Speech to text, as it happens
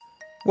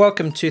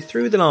Welcome to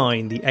Through the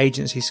Line, the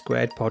Agency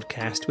Squared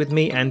podcast with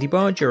me, Andy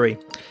Bargery.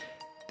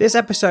 This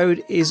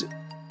episode is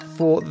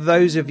for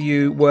those of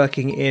you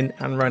working in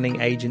and running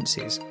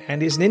agencies,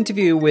 and it's an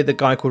interview with a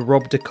guy called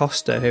Rob Da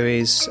Costa, who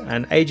is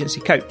an agency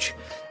coach.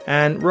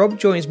 And Rob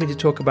joins me to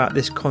talk about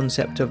this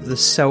concept of the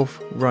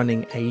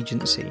self-running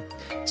agency.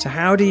 So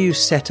how do you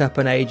set up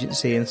an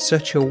agency in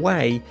such a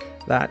way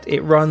that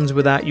it runs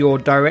without your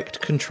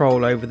direct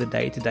control over the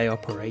day-to-day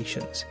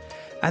operations?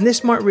 And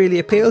this might really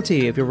appeal to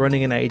you if you're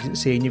running an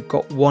agency and you've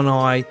got one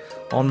eye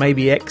on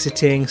maybe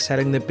exiting,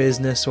 selling the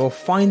business, or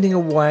finding a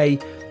way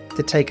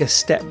to take a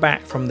step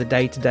back from the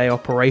day-to-day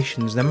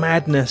operations, the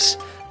madness,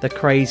 the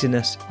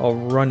craziness of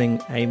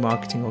running a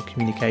marketing or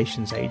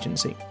communications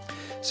agency.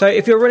 So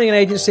if you're running an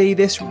agency,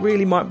 this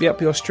really might be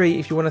up your street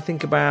if you want to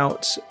think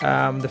about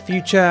the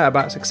future,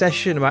 about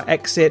succession, about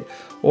exit,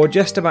 or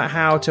just about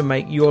how to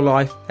make your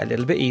life a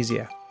little bit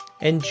easier.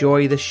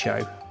 Enjoy the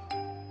show.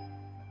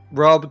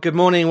 Rob, good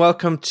morning.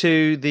 Welcome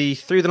to the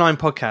Through the Line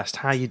podcast.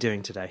 How are you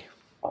doing today?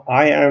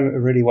 I am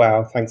really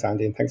well. Thanks,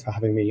 Andy, and thanks for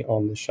having me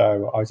on the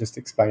show. I was just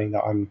explaining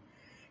that I'm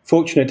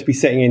fortunate to be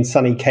sitting in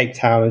sunny Cape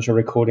Town as you're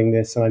recording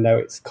this, and I know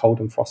it's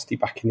cold and frosty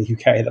back in the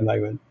UK at the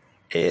moment.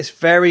 It's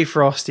very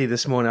frosty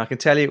this morning. I can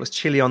tell you it was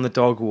chilly on the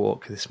dog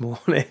walk this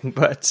morning,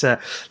 but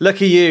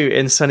lucky you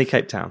in sunny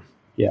Cape Town.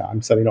 Yeah,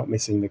 I'm certainly not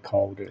missing the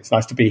cold. It's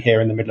nice to be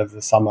here in the middle of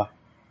the summer.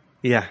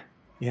 Yeah,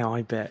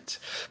 I bet.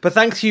 But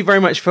thanks you very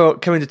much for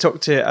coming to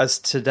talk to us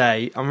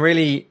today. I'm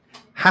really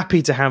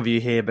happy to have you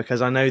here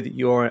because I know that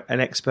you're an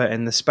expert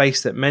in the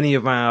space that many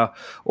of our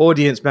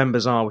audience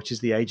members are, which is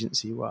the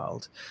agency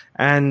world.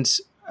 And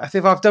I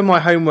think if I've done my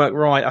homework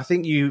right, I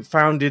think you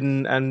founded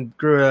and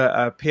grew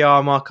a PR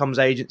Marcoms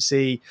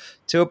agency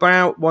to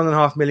about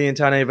 1.5 million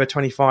turnover,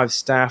 25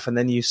 staff, and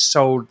then you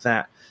sold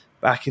that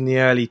back in the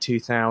early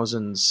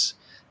 2000s.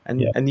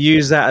 And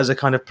use that as a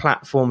kind of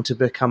platform to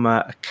become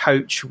a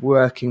coach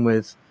working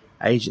with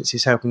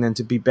agencies, helping them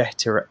to be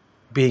better at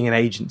being an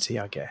agency,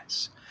 I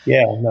guess.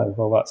 Yeah, no,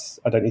 well,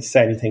 I don't need to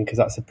say anything because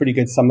that's a pretty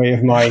good summary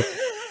of my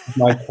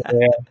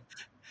career.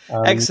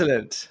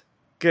 Excellent.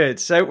 Good.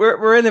 So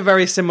we're in a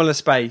very similar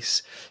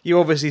space. You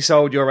obviously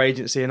sold your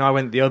agency and I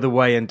went the other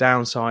way and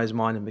downsized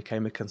mine and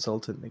became a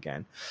consultant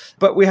again.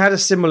 But we had a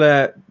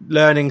similar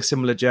learning,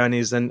 similar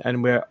journeys,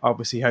 and we're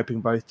obviously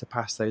hoping both to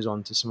pass those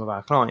on to some of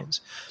our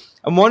clients.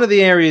 And one of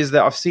the areas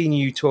that I've seen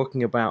you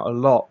talking about a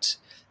lot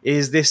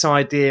is this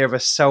idea of a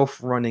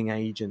self-running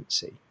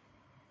agency.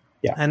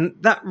 Yeah. And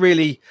that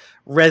really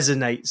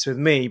resonates with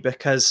me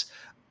because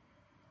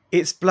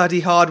it's bloody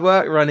hard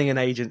work running an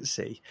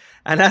agency.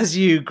 And as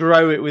you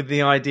grow it with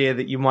the idea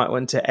that you might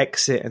want to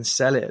exit and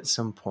sell it at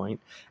some point,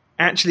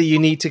 actually you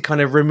need to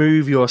kind of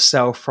remove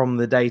yourself from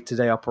the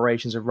day-to-day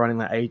operations of running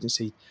that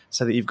agency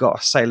so that you've got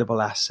a saleable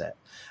asset.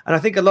 And I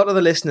think a lot of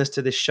the listeners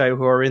to this show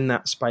who are in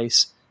that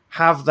space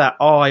have that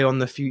eye on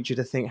the future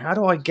to think, how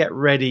do I get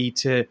ready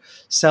to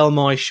sell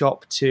my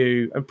shop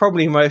to, and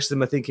probably most of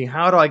them are thinking,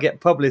 how do I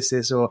get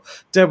Publicis or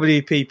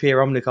WPP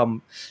or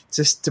Omnicom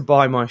just to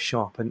buy my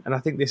shop? And I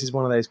think this is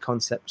one of those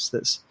concepts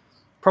that's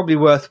probably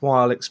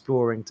worthwhile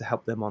exploring to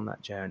help them on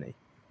that journey.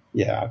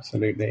 Yeah,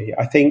 absolutely.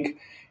 I think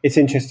it's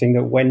interesting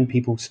that when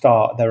people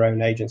start their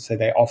own agency,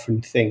 they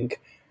often think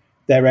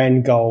their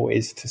end goal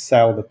is to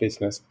sell the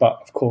business. But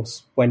of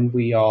course, when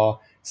we are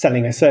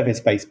selling a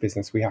service-based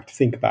business, we have to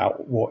think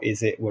about what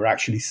is it we're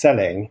actually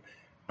selling.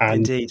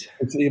 And indeed,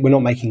 we're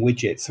not making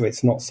widgets, so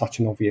it's not such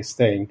an obvious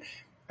thing.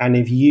 And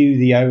if you,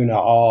 the owner,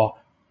 are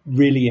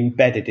really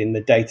embedded in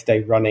the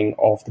day-to-day running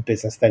of the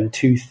business, then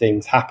two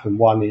things happen.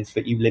 One is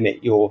that you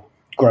limit your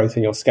growth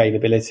and your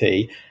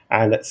scalability.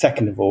 And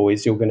second of all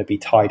is you're going to be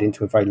tied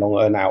into a very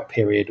long earn-out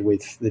period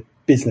with the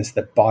business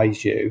that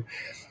buys you.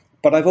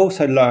 But I've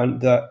also learned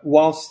that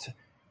whilst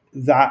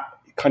that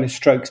kind of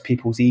strokes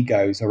people's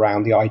egos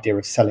around the idea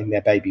of selling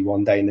their baby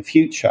one day in the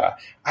future,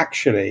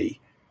 actually,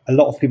 a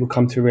lot of people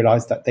come to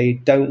realize that they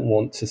don't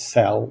want to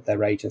sell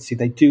their agency.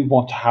 They do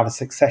want to have a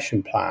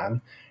succession plan,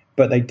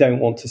 but they don't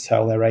want to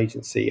sell their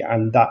agency.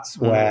 And that's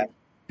where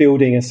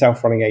building a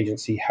self-running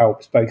agency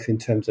helps, both in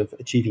terms of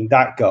achieving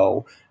that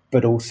goal,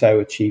 but also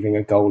achieving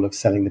a goal of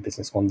selling the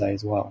business one day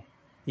as well.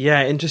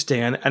 Yeah,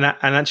 interesting. And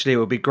actually, it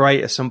would be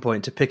great at some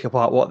point to pick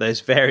apart what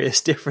those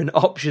various different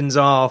options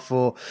are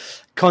for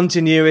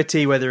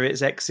continuity, whether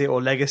it's exit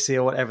or legacy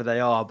or whatever they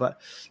are. But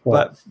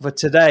for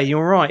today,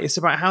 you're right. It's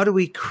about how do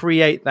we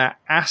create that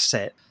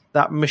asset,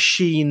 that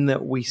machine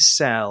that we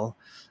sell.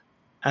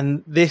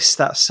 And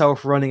that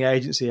self-running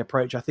agency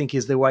approach, I think,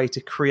 is the way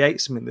to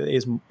create something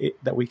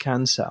that we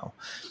can sell.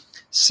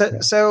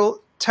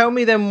 So tell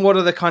me then, what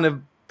are the kind of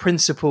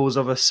principles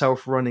of a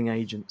self-running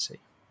agency?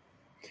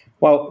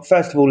 Well,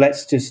 first of all,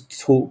 let's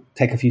just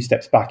take a few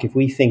steps back. If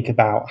we think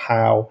about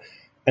how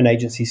an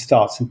agency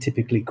starts and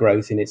typically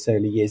grows in its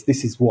early years,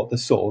 this is what the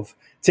sort of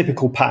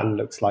typical pattern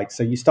looks like.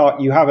 So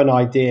you have an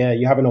idea,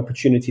 you have an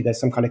opportunity, there's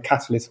some kind of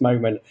catalyst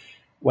moment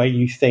where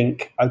you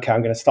think, okay,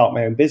 I'm going to start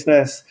my own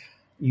business.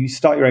 You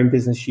start your own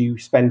business, you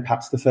spend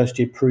perhaps the first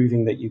year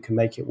proving that you can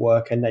make it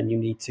work, and then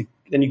you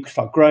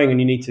start growing and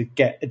you need to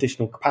get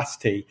additional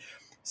capacity.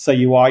 So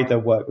you either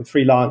work with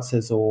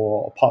freelancers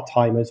or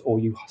part-timers, or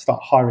you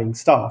start hiring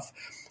staff.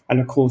 And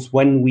of course,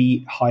 when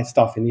we hire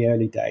staff in the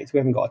early days, we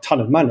haven't got a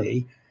ton of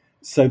money.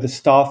 So the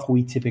staff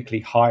we typically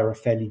hire are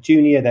fairly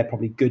junior. They're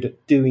probably good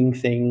at doing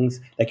things.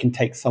 They can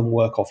take some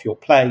work off your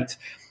plate.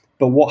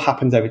 But what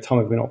happens over time,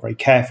 if we're not very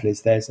careful,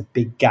 is there's a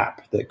big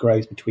gap that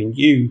grows between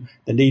you,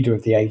 the leader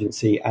of the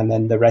agency, and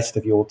then the rest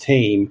of your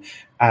team.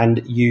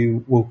 And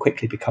you will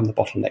quickly become the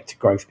bottleneck to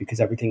growth because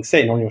everything's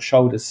sitting on your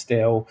shoulders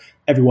still.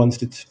 Everyone's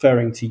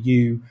deferring to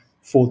you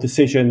for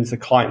decisions. The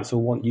clients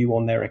will want you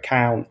on their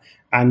account.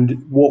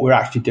 And what we're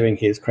actually doing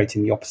here is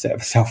creating the opposite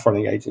of a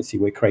self-running agency.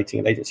 We're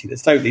creating an agency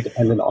that's totally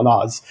dependent on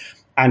us.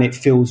 And it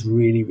feels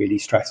really, really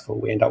stressful.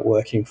 We end up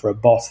working for a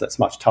boss that's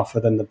much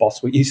tougher than the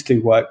boss we used to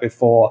work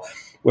before.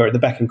 We're at the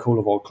beck and call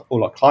of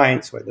all our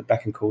clients. We're at the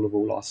beck and call of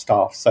all our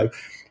staff. So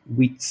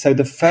I'm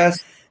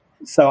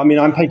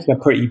painting a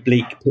pretty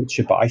bleak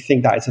picture, but I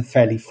think that is a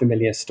fairly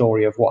familiar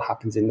story of what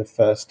happens in the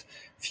first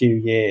few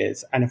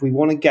years. And if we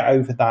want to get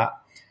over that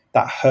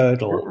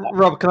hurdle.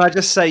 Rob, can I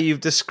just say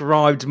you've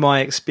described my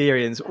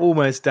experience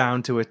almost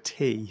down to a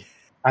T.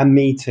 And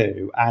me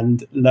too,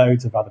 and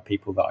loads of other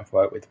people that I've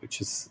worked with, which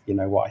is,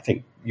 what I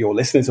think your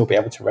listeners will be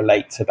able to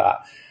relate to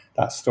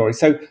that story.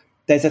 So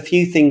there's a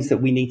few things that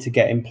we need to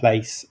get in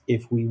place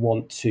if we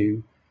want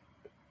to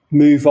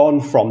move on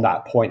from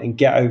that point and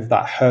get over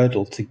that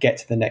hurdle to get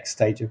to the next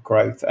stage of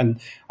growth. And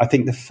I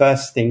think the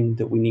first thing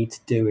that we need to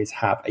do is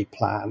have a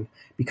plan,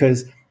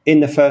 because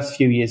in the first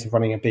few years of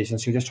running a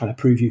business, you're just trying to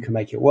prove you can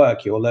make it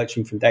work. You're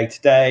lurching from day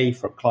to day,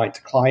 from client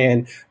to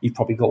client. You've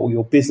probably got all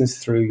your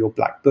business through your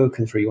black book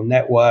and through your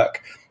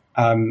network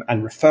and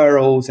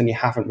referrals, and you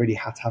haven't really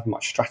had to have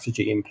much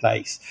strategy in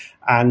place.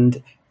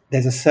 And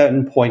there's a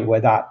certain point where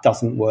that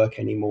doesn't work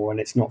anymore and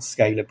it's not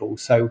scalable.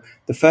 So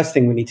the first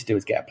thing we need to do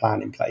is get a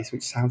plan in place,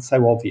 which sounds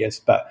so obvious,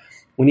 but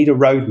we need a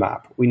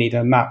roadmap. We need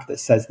a map that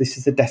says this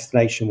is the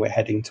destination we're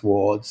heading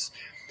towards.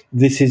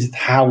 This is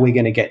how we're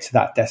going to get to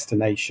that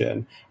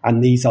destination.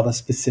 And these are the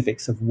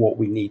specifics of what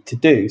we need to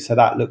do. So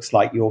that looks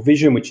like your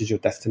vision, which is your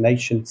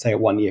destination, say a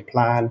 1-year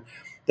plan,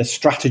 the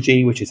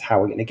strategy, which is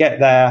how we're going to get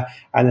there,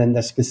 and then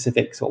the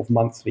specific sort of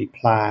monthly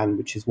plan,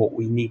 which is what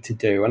we need to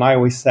do. And I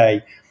always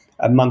say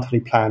a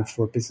monthly plan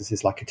for a business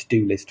is like a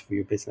to-do list for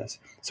your business.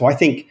 So I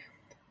think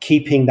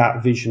keeping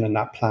that vision and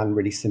that plan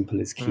really simple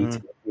is key to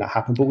making that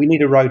happen. But we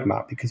need a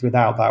roadmap, because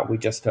without that, we're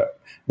just at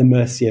the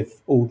mercy of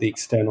all the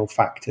external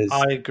factors.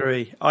 I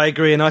agree.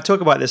 And I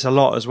talk about this a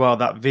lot as well,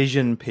 that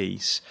vision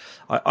piece.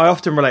 I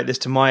often relate this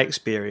to my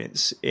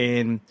experience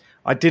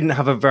I didn't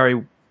have a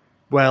very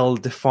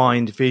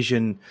well-defined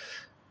vision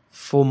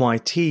for my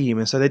team,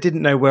 and so they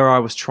didn't know where I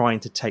was trying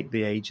to take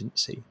the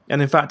agency.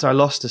 And in fact, I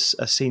lost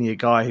a senior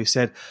guy who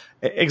said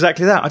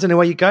exactly that. I don't know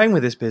where you're going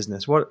with this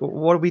business. What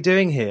are we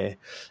doing here?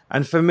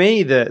 And for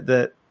me,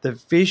 the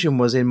vision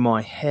was in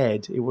my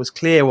head. It was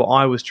clear what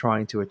I was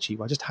trying to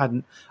achieve. I just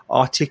hadn't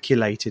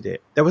articulated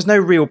it. There was no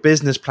real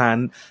business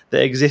plan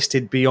that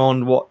existed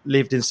beyond what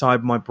lived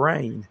inside my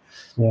brain.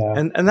 Yeah.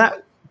 And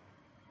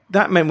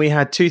that meant we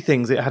had two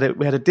things. We had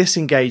a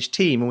disengaged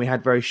team, and we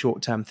had very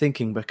short-term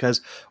thinking, because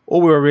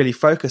all we were really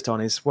focused on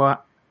is,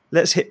 well,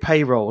 let's hit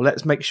payroll.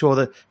 Let's make sure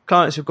the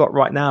clients we've got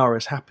right now are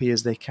as happy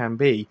as they can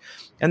be.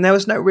 And there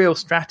was no real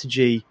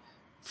strategy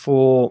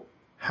for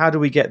how do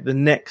we get the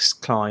next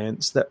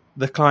clients,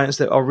 the clients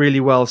that are really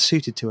well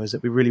suited to us,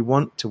 that we really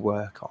want to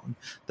work on,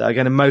 that are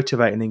going to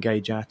motivate and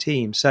engage our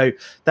team. So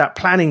that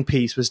planning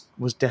piece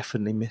was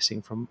definitely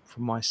missing from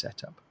my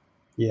setup.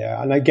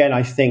 Yeah, and again,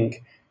 I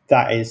think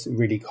that is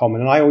really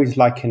common. And I always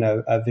liken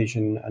a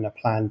vision and a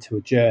plan to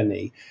a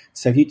journey.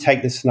 So if you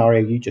take the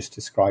scenario you just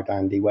described,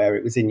 Andy, where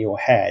it was in your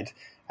head,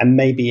 and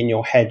maybe in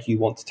your head you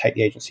want to take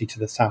the agency to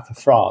the south of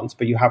France,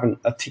 but you haven't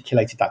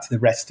articulated that to the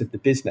rest of the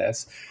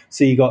business.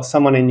 So you got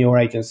someone in your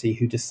agency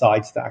who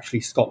decides that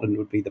actually Scotland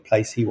would be the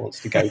place he wants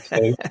to go to.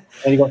 And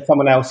you've got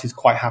someone else who's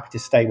quite happy to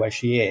stay where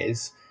she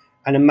is.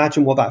 And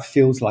imagine what that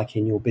feels like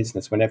in your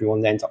business when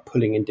everyone ends up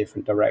pulling in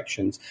different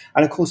directions.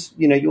 And of course,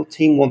 your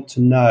team want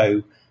to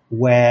know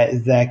where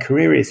their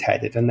career is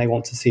headed, and they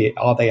want to see it.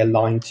 Are they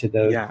aligned to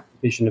the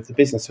vision of the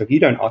business? So if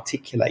you don't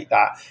articulate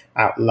that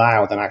out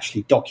loud and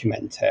actually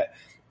document it,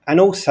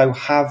 and also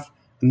have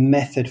a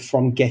method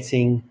from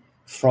getting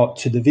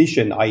to the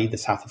vision, i.e. the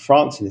south of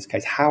France in this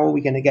case, how are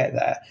we going to get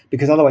there?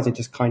 Because otherwise it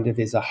just kind of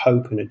is a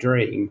hope and a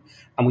dream,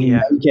 and we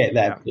may get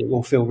there, but it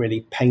will feel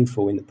really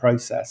painful in the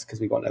process because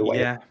we've got no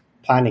way of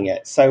planning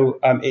it. So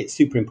it's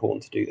super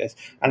important to do this.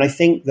 And I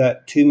think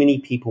that too many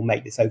people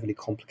make this overly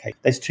complicated.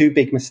 There's two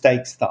big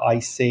mistakes that I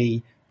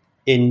see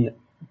in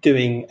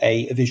doing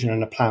a vision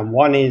and a plan.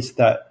 One is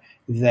that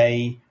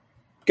they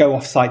go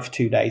off site for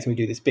 2 days and we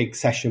do this big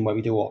session where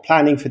we do all our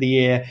planning for the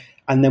year,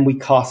 and then we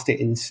cast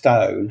it in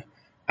stone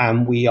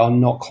and we are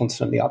not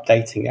constantly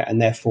updating it. And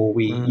therefore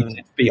we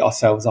beat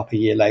ourselves up a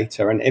year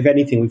later. And if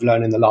anything we've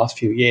learned in the last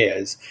few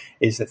years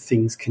is that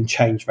things can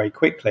change very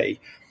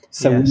quickly.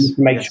 So we need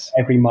to make sure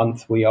every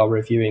month we are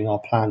reviewing our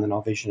plan and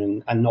our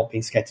vision and not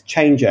being scared to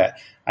change it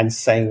and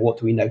saying, what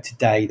do we know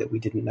today that we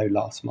didn't know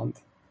last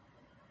month?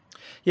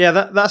 Yeah,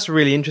 that's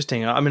really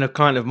interesting. I mean, a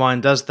client of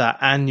mine does that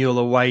annual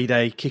away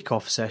day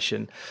kickoff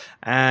session.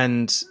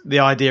 And the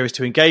idea is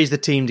to engage the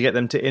team to get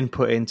them to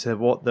input into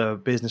what the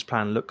business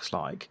plan looks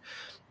like.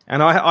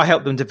 And I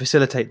helped them to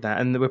facilitate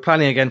that. And we're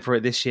planning again for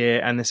it this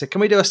year. And they said,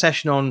 can we do a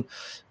session on,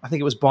 I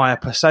think it was buyer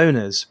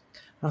personas?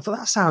 And I thought,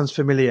 that sounds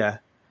familiar.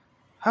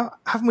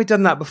 Haven't we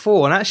done that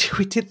before? And actually,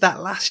 we did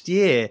that last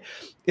year.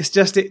 It's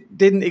just it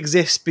didn't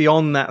exist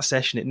beyond that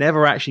session. It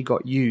never actually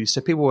got used. So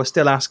people were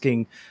still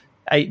asking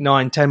 8,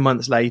 9, 10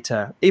 months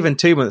later, even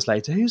 2 months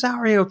later, who's our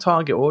real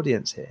target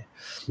audience here?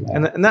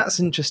 Yeah. And that's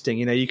interesting.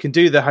 You can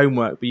do the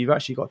homework, but you've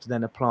actually got to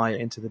then apply it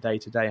into the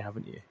day-to-day,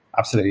 haven't you?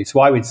 Absolutely. So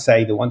I would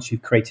say that once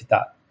you've created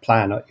that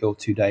plan at your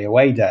 2-day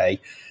away day,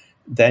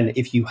 then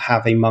if you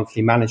have a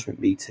monthly management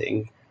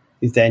meeting,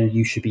 then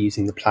you should be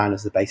using the plan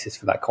as the basis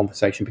for that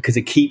conversation, because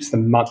it keeps the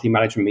monthly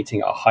management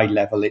meeting at a high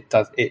level.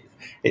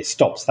 It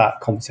stops that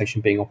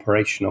conversation being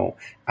operational,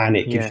 and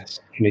it gives you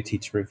the opportunity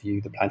to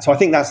review the plan. So I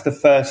think that's the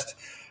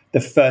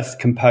first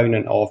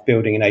component of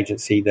building an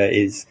agency that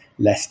is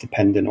less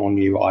dependent on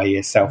you, i.e.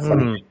 a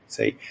self-running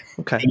agency.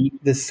 Okay.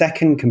 The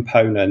second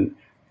component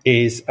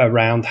is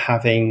around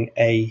having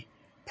a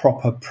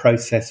proper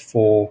process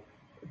for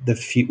the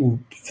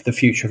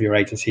future of your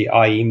agency,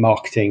 i.e.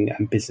 marketing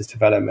and business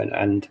development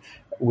and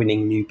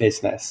winning new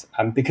business.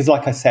 Because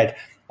like I said,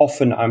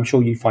 often, I'm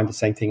sure you find the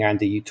same thing,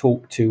 Andy, you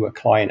talk to a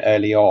client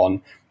early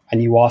on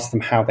and you ask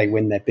them how they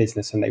win their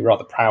business, and they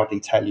rather proudly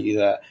tell you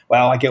that,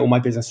 well, I get all my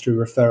business through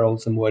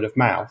referrals and word of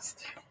mouth.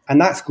 And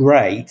that's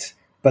great,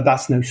 but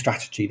that's no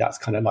strategy. That's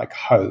kind of like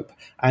hope.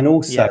 And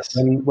also,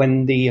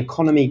 when the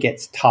economy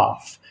gets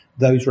tough,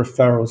 those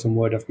referrals and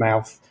word of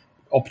mouth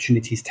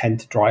opportunities tend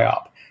to dry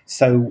up.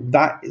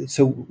 Whilst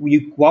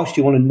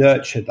you want to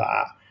nurture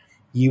that,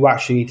 you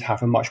actually need to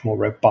have a much more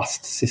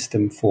robust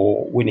system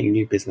for winning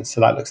new business.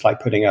 So that looks like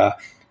putting a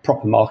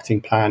proper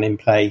marketing plan in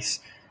place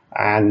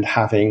and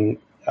having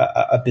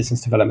a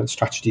business development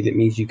strategy that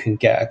means you can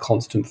get a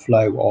constant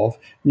flow of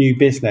new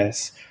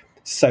business,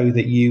 so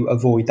that you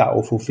avoid that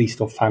awful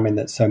feast or famine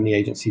that so many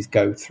agencies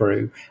go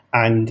through,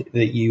 and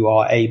that you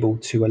are able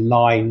to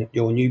align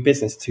your new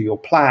business to your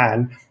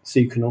plan, so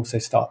you can also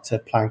start to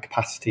plan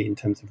capacity in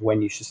terms of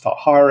when you should start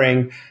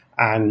hiring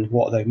and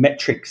what are the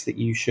metrics that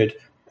you should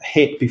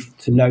hit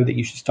to know that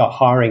you should start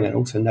hiring, and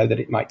also know that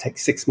it might take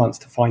 6 months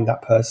to find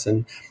that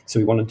person. So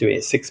we want to do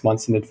it 6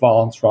 months in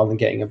advance rather than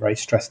getting a very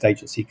stressed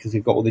agency because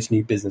we've got all this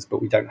new business,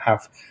 but we don't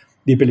have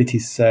the ability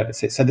to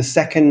service it. So the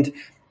second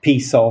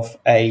piece of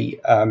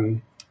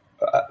building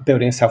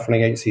a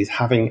self-running agency is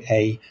having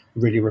a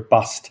really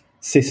robust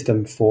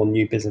system for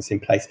new business in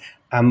place.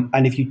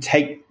 And if you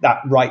take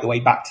that right the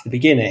way back to the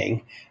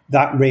beginning,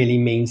 that really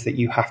means that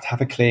you have to have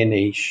a clear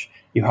niche.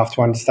 You have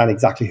to understand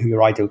exactly who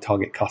your ideal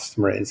target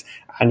customer is,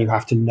 and you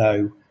have to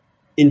know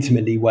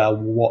intimately well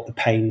what the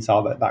pains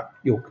are that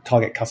your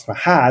target customer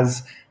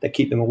has that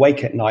keep them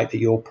awake at night, that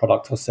your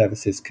product or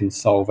services can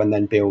solve, and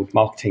then build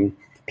marketing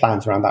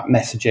plans around that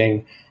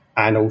messaging,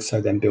 and also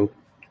then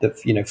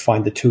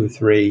find the 2 or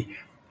 3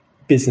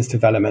 business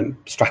development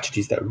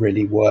strategies that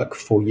really work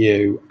for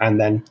you,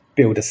 and then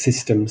build a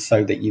system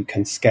so that you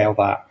can scale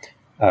that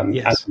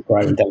as you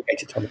grow and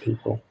delegate it to other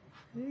people.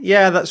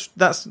 Yeah,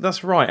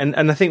 that's right.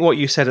 And I think what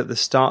you said at the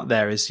start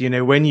there is,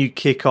 when you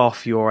kick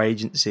off your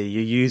agency,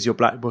 you use your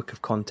black book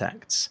of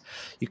contacts.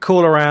 You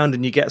call around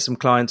and you get some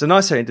clients. And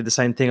I certainly did the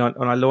same thing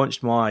when I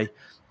launched my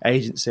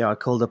agency. I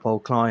called up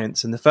old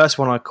clients, and the first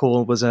one I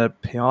called was a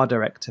PR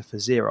director for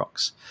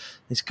Xerox.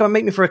 He said, come and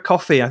meet me for a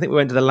coffee. I think we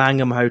went to the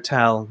Langham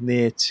Hotel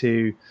near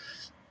to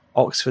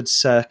Oxford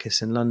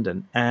Circus in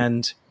London.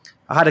 And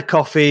I had a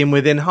coffee, and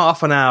within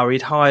half an hour,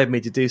 he'd hired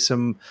me to do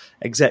some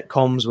exec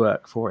comms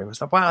work for him. I was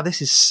like, wow,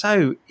 this is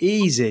so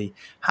easy.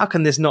 How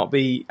can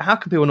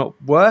people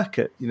not work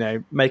at,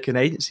 make an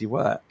agency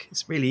work?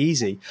 It's really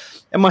easy.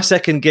 And my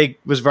second gig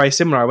was very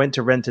similar. I went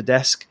to rent a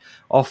desk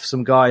off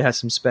some guy who had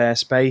some spare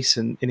space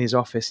in his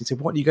office. He said,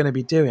 what are you going to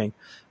be doing?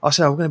 I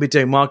said, I'm going to be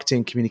doing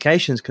marketing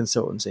communications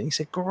consultancy. He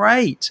said,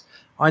 great.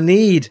 I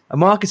need a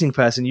marketing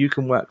person. You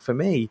can work for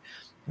me.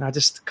 And I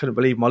just couldn't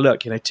believe my luck.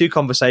 2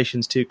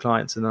 conversations, 2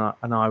 clients, and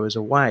I was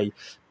away.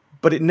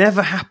 But it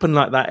never happened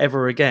like that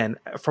ever again.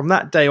 From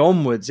that day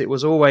onwards, it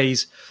was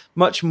always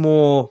much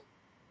more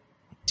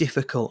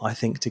difficult, I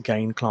think, to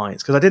gain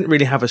clients because I didn't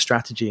really have a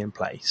strategy in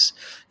place.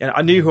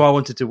 I knew who I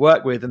wanted to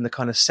work with and the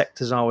kind of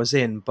sectors I was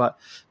in, but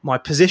my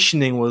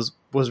positioning was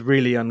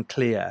really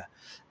unclear.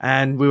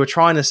 And we were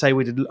trying to say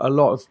we did a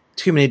lot of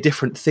too many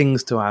different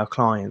things to our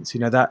clients,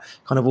 that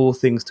kind of all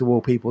things to all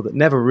people that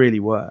never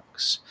really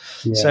works.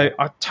 Yeah. So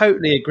I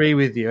totally agree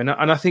with you. And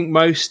I think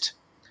most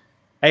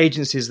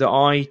agencies that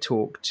I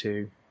talk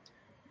to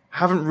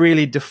haven't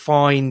really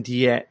defined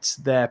yet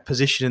their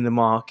position in the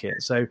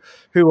market. So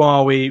who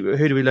are we?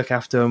 Who do we look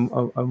after,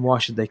 and why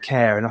should they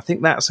care? And I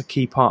think that's a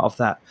key part of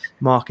that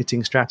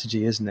marketing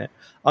strategy, isn't it?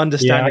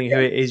 Understanding who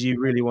it is you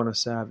really want to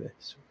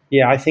service.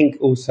 Yeah, I think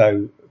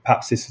also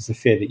perhaps this is the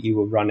fear that you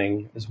were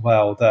running as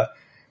well, that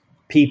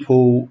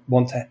people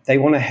want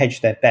to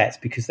hedge their bets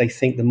because they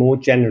think the more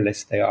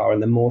generalist they are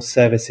and the more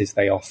services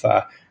they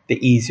offer,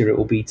 the easier it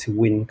will be to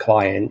win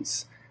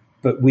clients.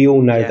 But we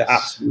all know that Yes.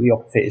 absolutely the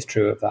opposite is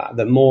true of that.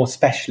 The more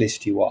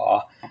specialist you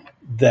are,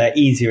 the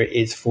easier it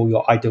is for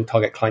your ideal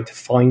target client to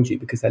find you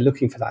because they're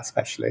looking for that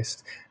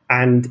specialist.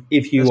 And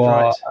if you That's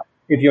are, right.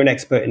 if you're an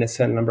expert in a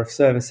certain number of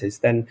services,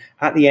 then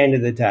at the end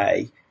of the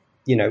day,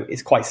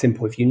 it's quite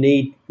simple. If you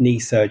need knee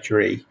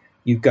surgery,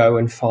 you go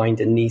and find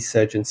a knee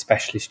surgeon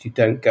specialist. You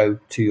don't go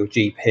to your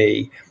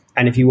GP.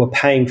 And if you were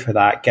paying for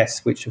that,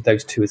 guess which of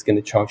those two is going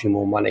to charge you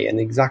more money? And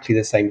exactly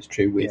the same is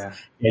true with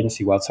the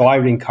agency world. So I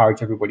would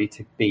encourage everybody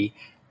to be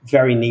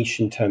very niche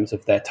in terms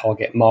of their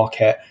target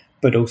market,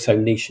 but also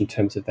niche in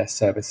terms of their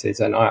services.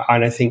 And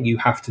I think you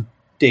have to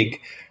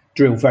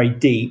drill very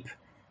deep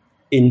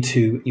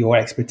into your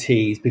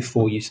expertise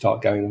before you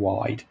start going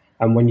wide.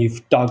 And when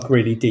you've dug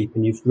really deep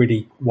and you've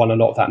really won a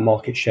lot of that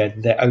market share,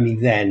 only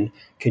then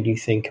can you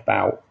think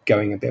about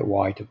going a bit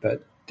wider.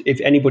 But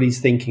if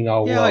anybody's thinking,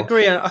 I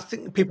agree. I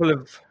think people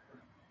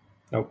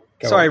have.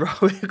 Sorry,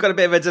 Rob, we've got a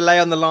bit of a delay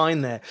on the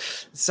line there.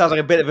 It sounds like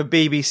a bit of a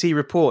BBC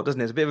report,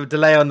 doesn't it? It's a bit of a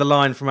delay on the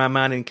line from our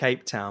man in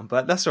Cape Town,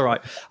 but that's all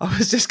right. I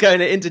was just going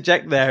to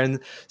interject there and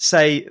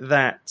say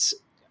that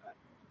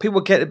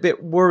people get a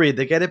bit worried.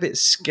 They get a bit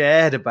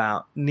scared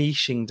about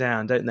niching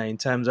down, don't they? In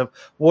terms of,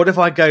 what if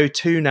I go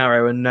too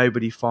narrow and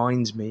nobody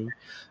finds me?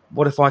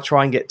 What if I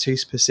try and get too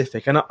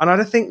specific? And I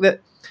don't think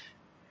that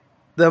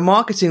the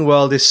marketing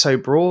world is so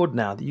broad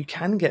now that you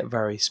can get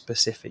very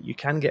specific. You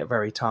can get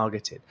very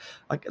targeted.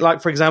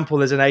 Like for example,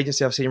 there's an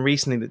agency I've seen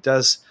recently that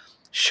does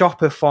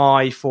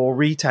Shopify for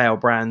retail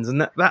brands,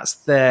 and that's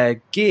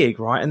their gig,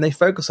 right? And they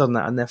focus on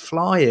that and they're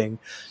flying.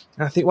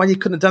 And I think, well, you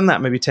couldn't have done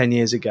that maybe 10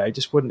 years ago. It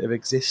just wouldn't have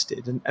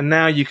existed. And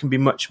now you can be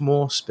much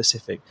more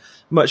specific,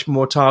 much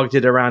more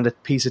targeted around a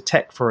piece of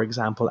tech, for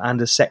example, and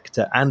a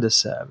sector and a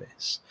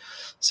service.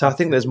 So I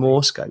think there's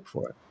more scope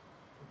for it.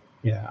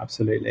 Yeah,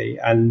 absolutely.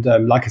 And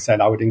like I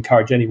said, I would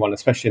encourage anyone,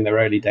 especially in their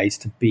early days,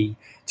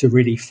 to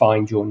really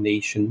find your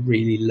niche and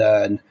really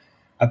learn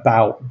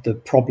about the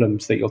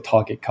problems that your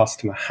target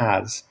customer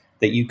has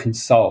that you can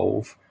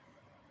solve,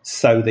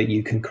 so that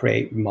you can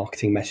create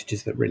marketing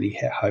messages that really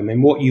hit home.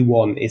 And what you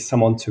want is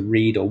someone to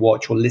read or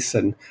watch or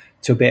listen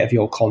to a bit of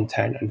your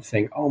content and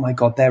think, oh my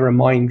God, they're a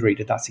mind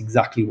reader. That's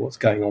exactly what's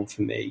going on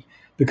for me.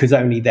 Because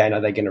only then are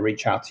they going to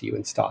reach out to you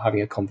and start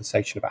having a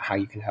conversation about how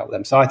you can help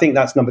them. So I think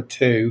that's number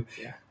two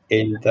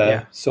in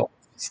the sort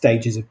of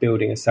stages of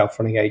building a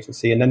self-running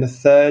agency. And then the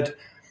third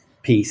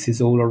piece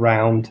is all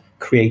around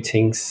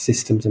creating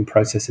systems and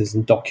processes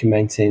and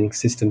documenting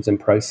systems and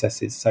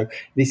processes. So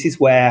this is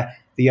where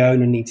the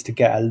owner needs to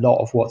get a lot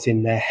of what's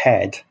in their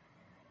head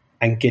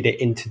and get it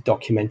into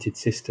documented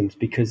systems,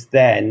 because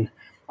then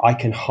I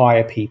can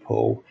hire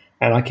people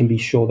and I can be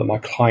sure that my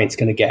client's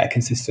going to get a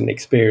consistent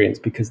experience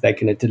because they're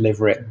going to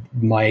deliver it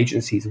my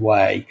agency's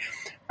way.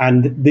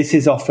 And this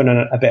is often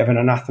a bit of an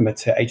anathema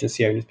to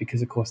agency owners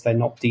because, of course, they're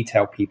not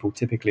detail people.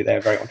 Typically,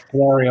 they're very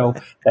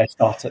entrepreneurial.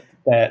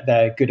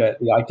 They're good at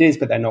the ideas,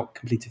 but they're not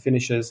completed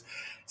finishers.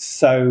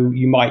 So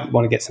you might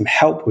want to get some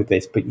help with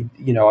this. But,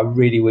 I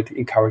really would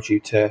encourage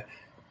you to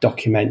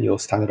document your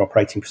standard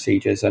operating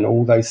procedures and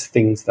all those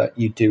things that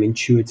you do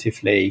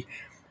intuitively,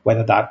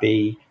 whether that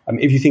be,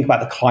 if you think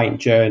about the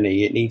client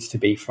journey, it needs to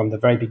be from the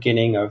very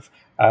beginning of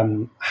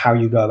how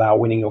you go about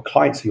winning your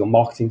clients, so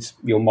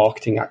your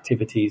marketing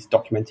activities,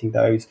 documenting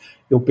those,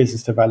 your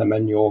business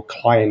development, your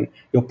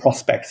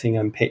prospecting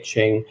and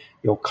pitching,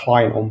 your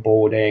client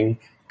onboarding,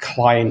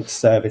 client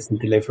service and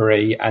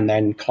delivery, and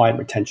then client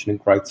retention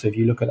and growth. So if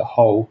you look at the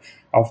whole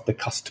of the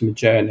customer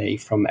journey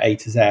from A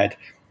to Z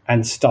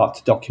and start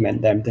to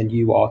document them, then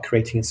you are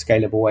creating a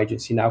scalable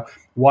agency. Now,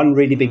 one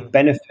really big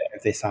benefit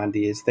of this,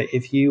 Andy, is that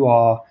if you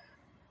are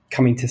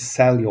coming to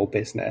sell your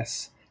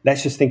business,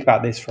 let's just think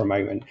about this for a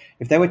moment.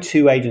 If there were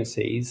two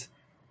agencies,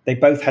 they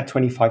both had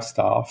 25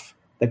 staff,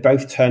 they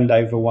both turned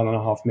over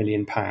 £1.5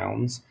 million.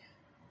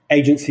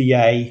 Agency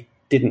A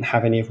didn't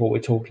have any of what we're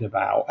talking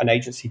about, and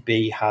Agency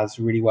B has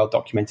really well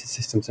documented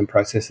systems and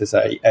processes,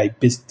 a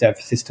biz dev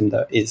system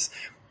that is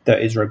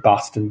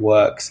robust and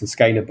works and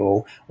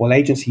scalable. Well,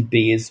 Agency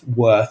B is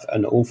worth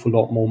an awful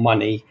lot more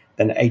money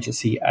than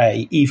Agency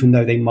A, even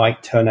though they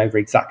might turn over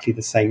exactly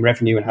the same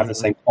revenue and have the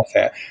same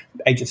profit.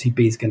 Agency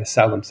B is going to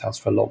sell themselves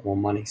for a lot more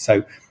money.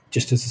 So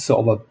just as a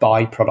sort of a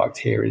byproduct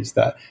here is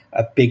that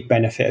a big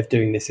benefit of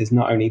doing this is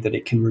not only that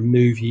it can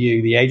remove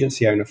you, the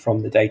agency owner,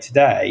 from the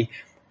day-to-day,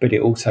 but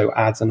it also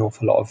adds an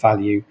awful lot of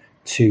value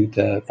to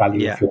the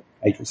value of your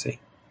agency.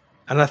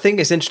 And I think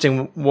it's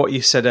interesting what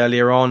you said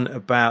earlier on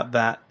about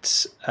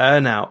that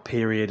earn-out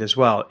period as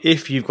well.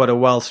 If you've got a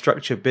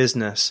well-structured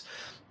business,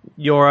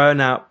 your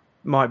earn-out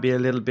might be a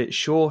little bit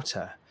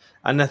shorter.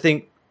 And I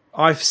think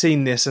I've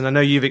seen this, and I know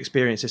you've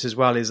experienced this as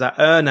well, is that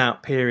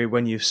earn-out period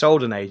when you've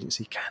sold an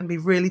agency can be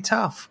really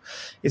tough.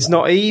 It's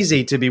not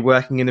easy to be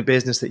working in a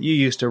business that you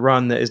used to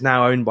run that is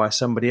now owned by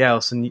somebody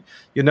else, and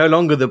you're no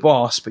longer the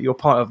boss, but you're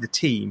part of the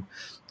team.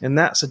 And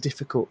that's a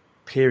difficult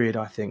period,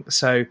 I think.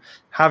 So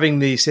having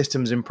these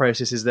systems and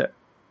processes that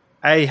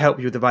A, help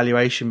you with the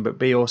valuation, but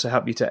B, also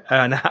help you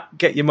to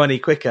get your money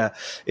quicker,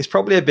 is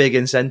probably a big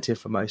incentive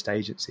for most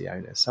agency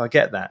owners. So I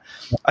get that.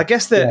 I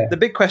guess the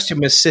big question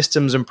with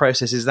systems and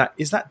processes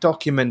is that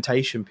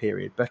documentation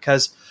period,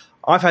 because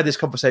I've had this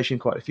conversation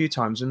quite a few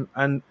times,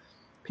 and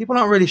people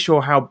aren't really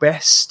sure how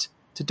best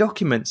to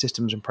document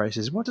systems and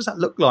processes. What does that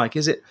look like?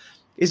 Is it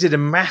a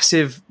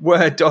massive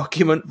Word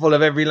document full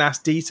of every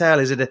last detail?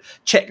 Is it a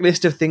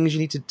checklist of things you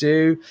need to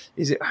do?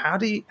 How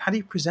do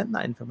you present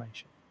that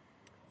information?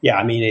 Yeah,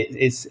 I mean,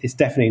 it's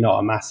definitely not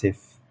a massive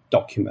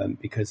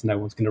document because no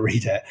one's going to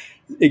read it.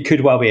 It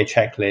could well be a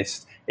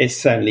checklist. It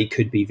certainly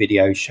could be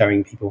videos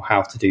showing people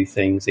how to do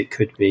things. It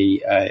could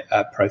be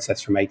a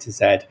process from A to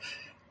Z.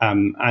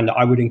 And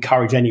I would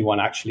encourage anyone,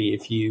 actually,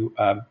 if you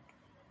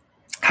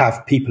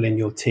have people in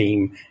your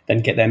team, then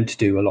get them to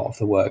do a lot of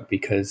the work,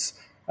 because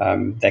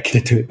they're going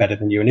to do it better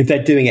than you. And if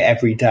they're doing it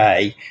every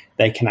day,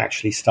 they can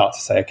actually start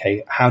to say,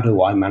 okay, how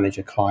do I manage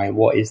a client?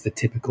 What is the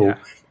typical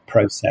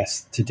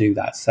process to do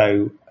that?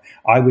 So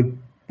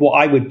what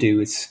I would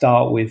do is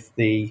start with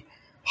the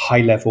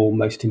high level,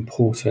 most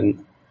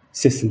important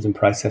systems and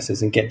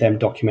processes and get them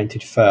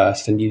documented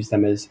first and use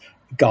them as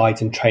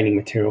guides and training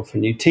material for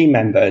new team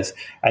members,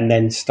 and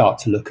then start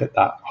to look at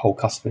that whole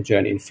customer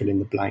journey and fill in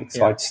the blanks.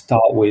 So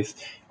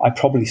I'd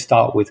probably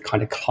start with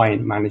kind of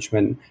client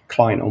management,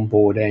 client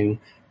onboarding,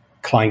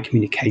 client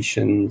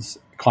communications,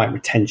 client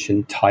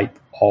retention type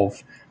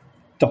of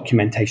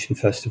documentation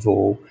first of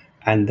all,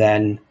 and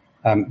then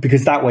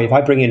because that way, if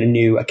I bring in a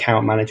new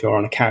account manager or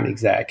an account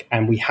exec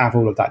and we have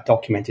all of that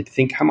documented,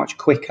 think how much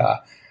quicker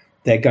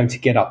they're going to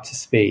get up to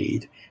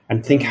speed,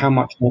 and think how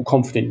much more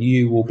confident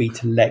you will be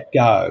to let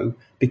go,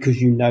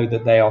 because you know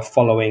that they are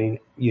following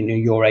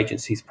your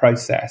agency's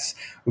process,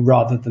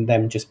 rather than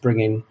them just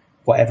bringing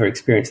whatever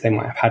experience they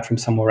might have had from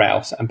somewhere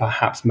else and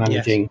perhaps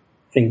managing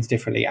things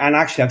differently. And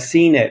actually, I've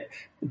seen it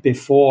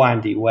before,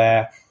 Andy,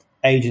 where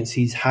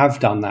agencies have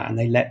done that and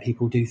they let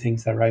people do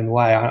things their own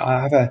way.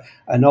 I have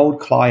an old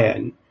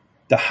client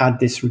that had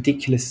this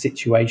ridiculous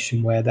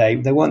situation where they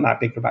weren't that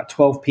big, about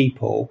 12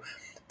 people.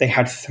 They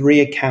had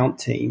 3 account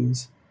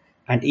teams,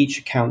 and each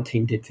account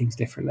team did things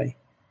differently,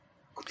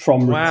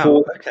 from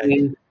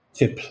reporting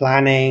to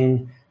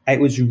planning. It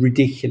was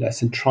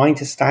ridiculous, and trying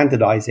to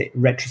standardize it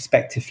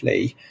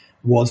retrospectively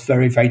was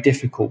very, very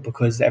difficult,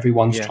 because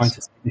everyone's trying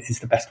to say this is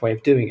the best way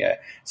of doing it.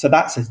 So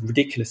that's a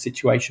ridiculous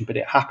situation, but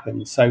it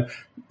happens. So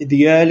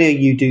the earlier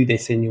you do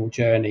this in your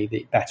journey,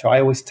 the better.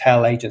 I always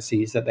tell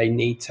agencies that they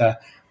need to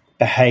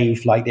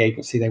behave like the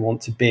agency they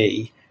want to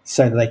be,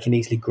 so that they can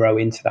easily grow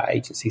into that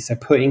agency. So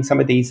putting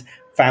some of these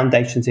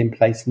foundations in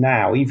place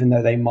now, even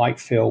though they might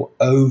feel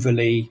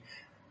overly,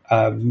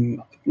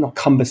 not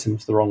cumbersome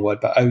is the wrong word,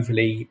 but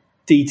overly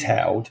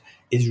detailed,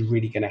 is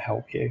really going to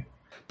help you.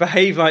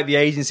 Behave like the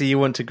agency you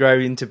want to grow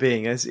into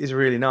being is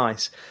really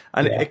nice.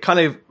 And it kind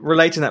of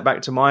relating that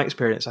back to my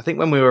experience, I think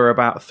when we were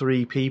about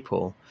 3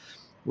 people,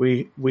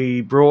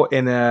 we brought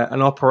in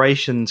an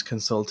operations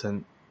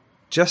consultant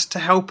just to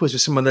help us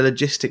with some of the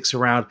logistics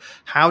around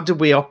how do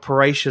we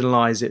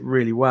operationalize it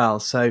really well.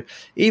 So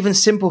even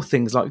simple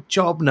things like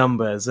job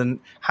numbers,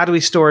 and how do we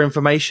store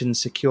information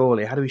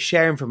securely? How do we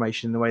share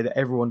information in the way that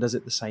everyone does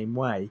it the same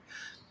way?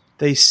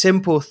 These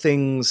simple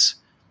things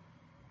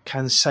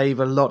can save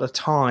a lot of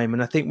time.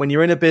 And I think when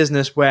you're in a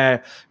business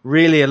where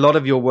really a lot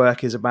of your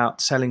work is about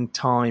selling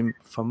time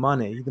for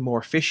money, the more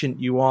efficient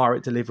you are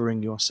at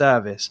delivering your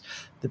service,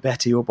 the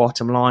better your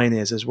bottom line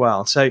is as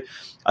well. So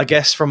I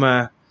guess from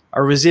a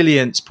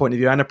resilience point of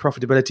view and a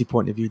profitability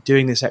point of view,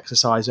 doing this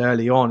exercise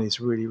early on is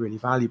really, really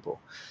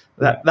valuable.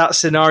 That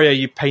scenario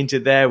you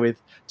painted there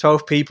with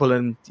 12 people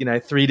and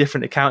 3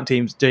 different account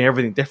teams doing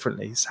everything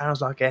differently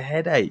sounds like a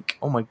headache.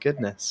 Oh my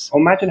goodness.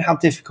 Well, imagine how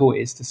difficult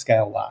it is to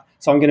scale that.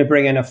 So I'm going to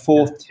bring in a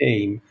 4th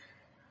team.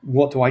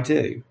 What do I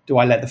do? Do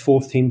I let the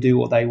 4th team do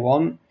what they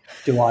want?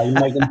 Do I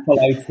make them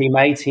follow team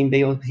A, team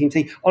B, or team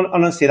C?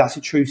 Honestly, that's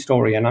a true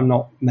story, and I'm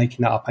not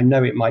making that up. I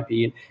know it might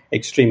be an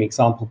extreme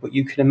example, but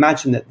you can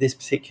imagine that this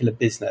particular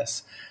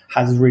business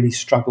has really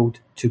struggled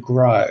to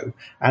grow,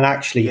 and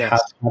actually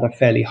has had a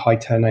fairly high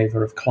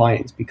turnover of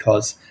clients,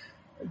 because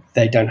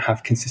they don't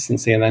have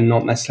consistency and they're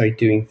not necessarily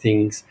doing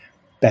things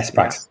best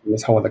practice in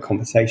this whole other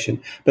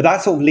conversation. But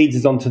that sort of leads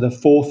us on to the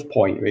 4th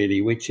point,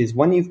 really, which is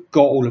when you've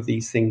got all of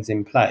these things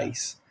in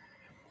place,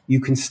 you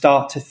can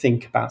start to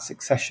think about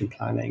succession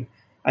planning.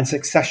 And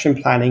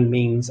succession planning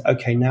means,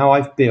 okay, now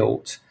I've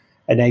built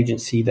an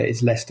agency that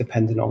is less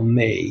dependent on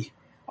me.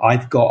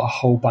 I've got a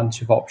whole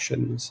bunch of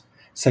options.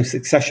 So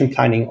succession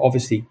planning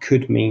obviously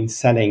could mean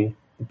selling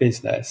the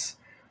business.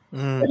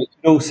 But it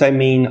could also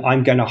mean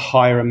I'm going to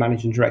hire a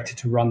managing director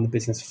to run the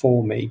business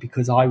for me,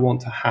 because I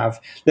want to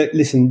have...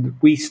 Listen,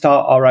 we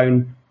start our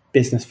own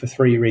business for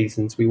 3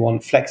 reasons. We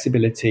want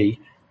flexibility,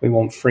 we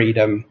want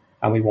freedom,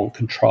 and we want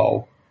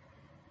control.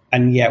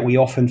 And yet we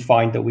often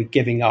find that we're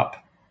giving up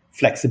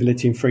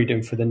flexibility and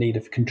freedom for the need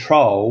of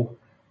control,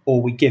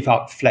 or we give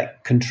up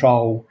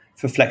control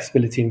for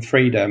flexibility and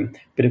freedom.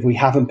 But if we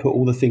haven't put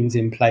all the things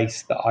in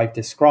place that I've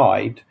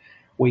described,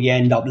 we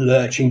end up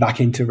lurching back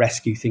into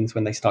rescue things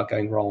when they start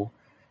going wrong.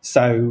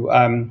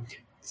 So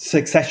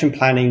succession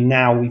planning,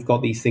 now we've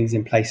got these things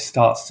in place,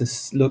 starts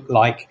to look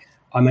like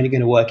I'm only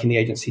going to work in the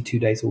agency 2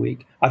 days a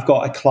week. I've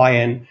got a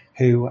client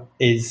who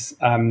is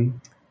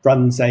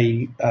runs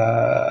a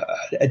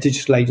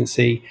digital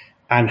agency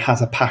and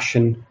has a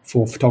passion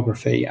for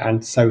photography.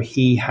 And so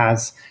he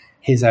has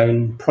his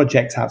own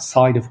projects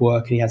outside of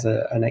work, and he has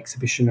an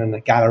exhibition and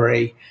a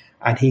gallery,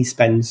 and he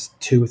spends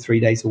 2 or 3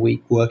 days a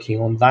week working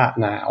on that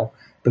now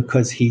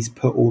because he's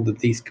put all of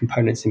these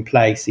components in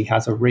place. He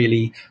has a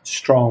really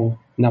strong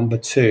number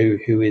two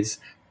who is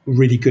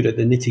really good at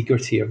the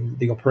nitty-gritty of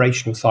the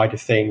operational side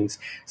of things,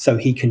 so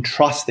he can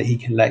trust that he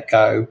can let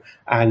go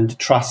and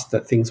trust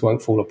that things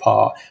won't fall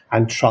apart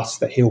and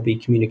trust that he'll be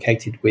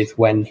communicated with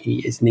when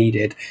he is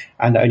needed,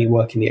 and only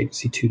work in the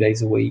agency 2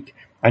 days a week.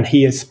 And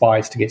he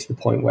aspires to get to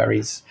the point where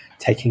he's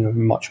taking a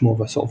much more of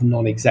a sort of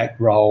non-exec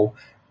role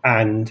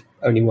and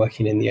only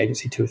working in the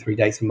agency 2 or 3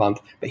 days a month,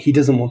 but he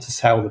doesn't want to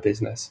sell the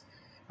business.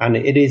 And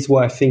it is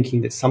worth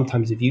thinking that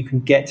sometimes if you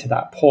can get to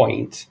that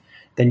point,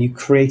 then you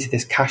create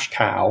this cash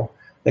cow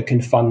that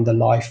can fund the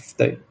life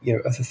that, you know,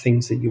 of the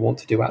things that you want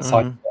to do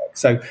outside of work.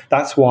 So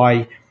that's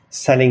why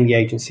selling the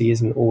agency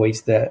isn't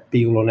always the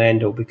be all and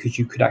end all, because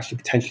you could actually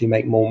potentially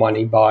make more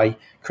money by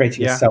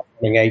creating a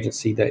self-running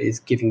agency that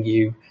is giving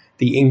you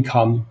the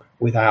income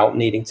without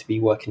needing to be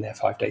working there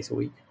 5 days a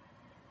week.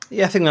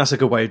 Yeah, I think that's a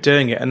good way of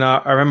doing it. And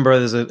I remember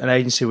there's an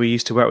agency we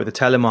used to work with, a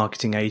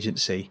telemarketing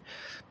agency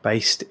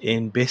based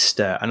in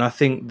Bicester. And I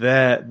think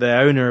the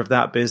owner of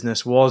that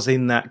business was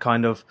in that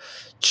kind of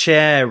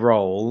chair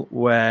role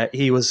where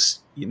he was,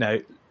 you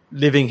know,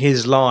 living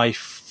his life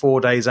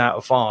 4 days out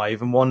of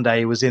 5. And one day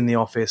he was in the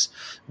office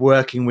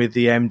working with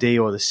the MD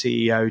or the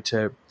CEO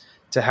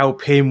to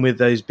help him with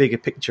those bigger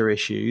picture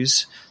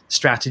issues,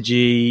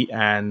 strategy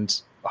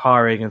and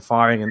hiring and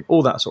firing and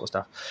all that sort of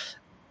stuff.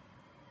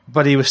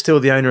 But he was still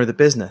the owner of the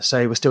business.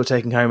 So he was still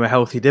taking home a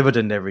healthy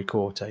dividend every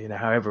quarter, you know,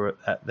 however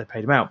they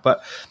paid him out.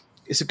 But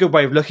it's a good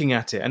way of looking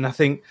at it. And I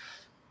think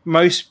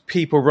most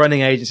people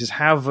running agencies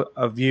have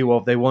a view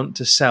of they want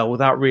to sell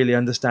without really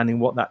understanding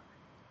what that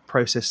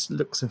process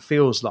looks and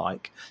feels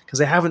like, because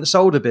they haven't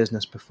sold a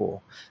business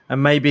before.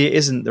 And maybe it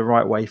isn't the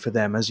right way for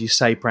them. As you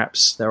say,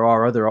 perhaps there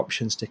are other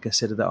options to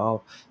consider that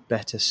are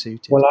better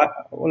suited.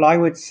 Well, I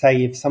would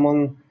say if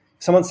someone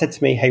said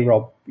to me, "Hey,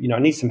 Rob, you know, I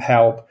need some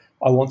help.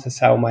 I want to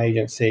sell my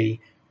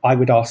agency," I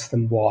would ask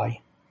them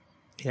why.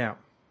 Yeah.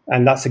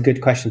 And that's a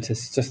good question to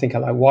just think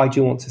about. Why do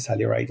you want to sell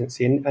your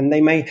agency? And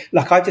they may,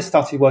 like, I just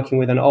started working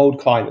with an old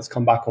client that's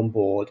come back on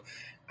board,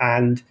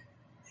 and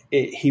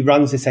he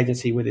runs this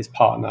agency with his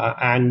partner,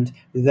 and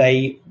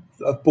they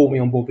have brought me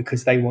on board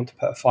because they want to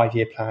put a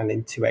 5-year plan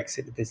in to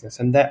exit the business.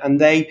 And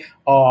they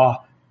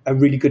are a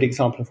really good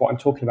example of what I'm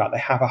talking about. They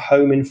have a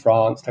home in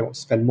France. They want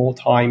to spend more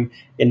time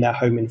in their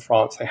home in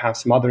France. They have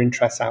some other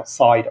interests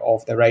outside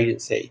of their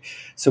agency.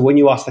 So when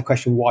you ask the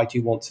question, why do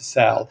you want to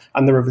sell?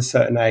 And they're of a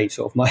certain age,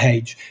 sort of my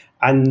age.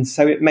 And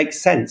so it makes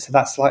sense. So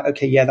that's like,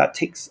 okay, yeah, that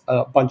ticks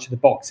a bunch of the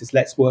boxes.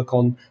 Let's work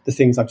on the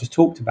things I've just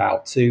talked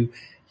about to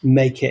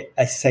make it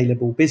a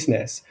saleable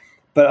business.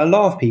 But a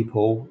lot of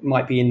people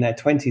might be in their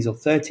 20s or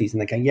 30s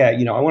and they go, yeah,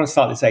 you know, I want to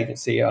start this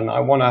agency and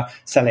I want to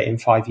sell it in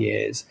 5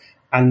 years.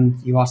 And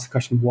you ask the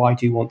question, why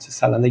do you want to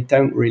sell? And they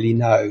don't really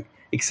know,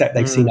 except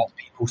they've seen other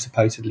people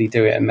supposedly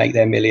do it and make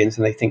their millions,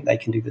 and they think they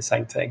can do the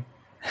same thing.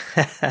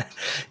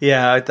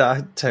 Yeah, I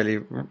totally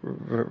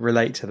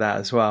relate to that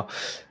as well.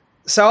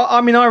 So,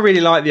 I mean, I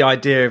really like the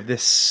idea of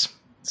this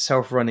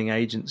self-running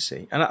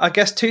agency. And I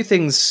guess two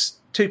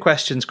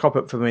questions crop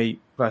up for me,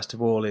 first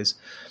of all, is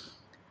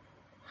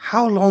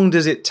how long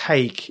does it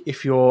take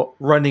if you're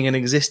running an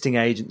existing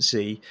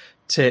agency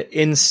to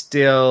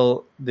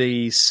instill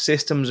these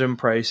systems and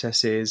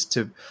processes,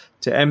 to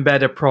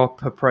embed a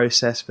proper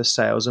process for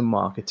sales and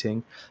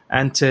marketing,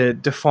 and to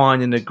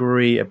define and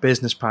agree a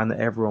business plan that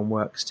everyone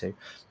works to?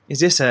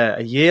 Is this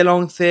a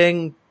year-long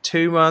thing,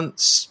 2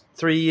 months,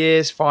 3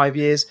 years, 5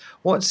 years?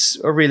 What's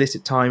a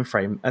realistic time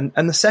frame?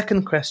 And the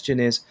second question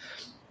is,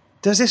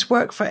 does this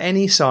work for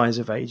any size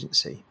of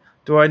agency?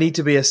 Do I need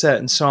to be a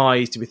certain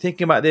size to be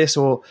thinking about this,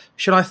 or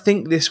should I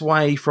think this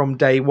way from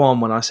day one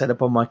when I set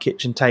up on my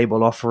kitchen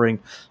table offering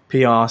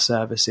PR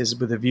services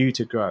with a view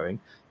to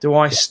growing? Do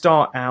I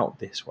start out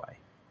this way?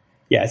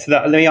 Yeah, so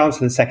let me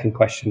answer the second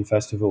question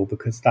first of all,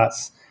 because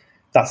that's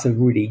a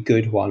really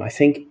good one. I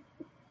think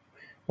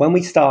when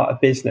we start a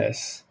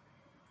business,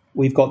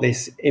 we've got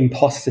this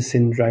imposter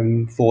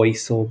syndrome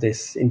voice, or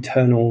this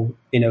internal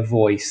inner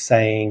voice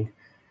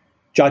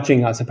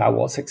judging us about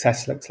what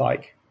success looks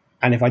like.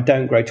 And if I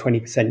don't grow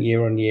 20%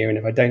 year on year, and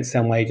if I don't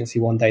sell my agency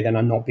one day, then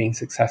I'm not being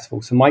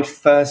successful. So my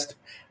first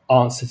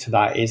answer to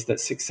that is that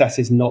success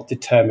is not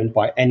determined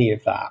by any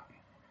of that.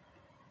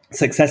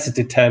 Success is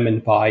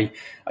determined by,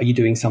 are you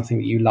doing something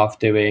that you love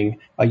doing?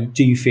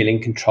 Do you feel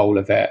in control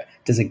of it?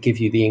 Does it give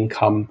you the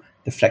income,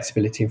 the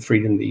flexibility and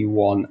freedom that you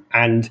want?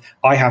 And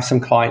I have some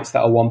clients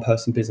that are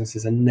one-person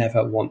businesses and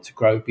never want to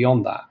grow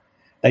beyond that.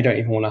 They don't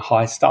even want to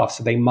hire staff.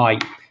 So they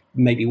might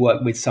maybe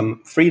work with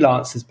some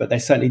freelancers, but they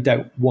certainly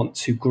don't want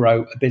to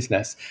grow a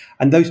business.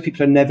 And those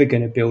people are never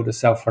going to build a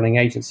self-running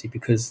agency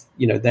because,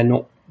 they're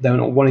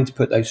not wanting to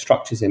put those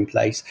structures in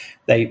place.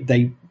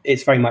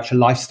 It's very much a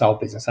lifestyle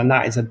business. And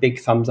that is a big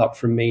thumbs up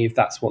from me if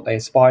that's what they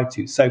aspire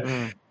to. So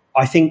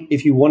I think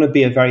if you want to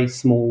be a very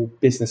small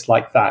business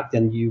like that,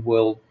 then you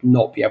will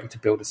not be able to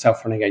build a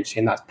self-running agency,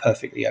 and that's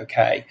perfectly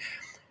okay.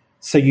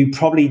 So you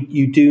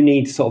do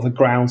need sort of a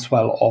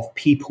groundswell of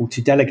people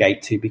to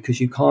delegate to, because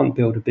you can't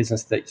build a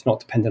business that's not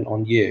dependent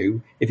on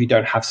you if you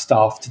don't have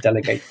staff to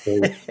delegate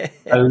to.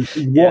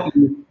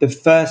 The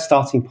first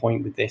starting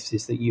point with this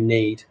is that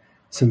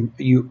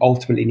you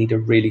ultimately need a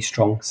really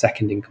strong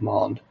second in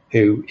command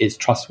who is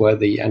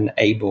trustworthy and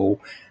able.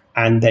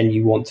 And then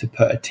you want to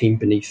put a team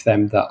beneath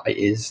them that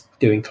is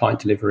doing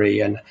client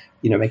delivery and,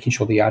 making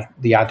sure the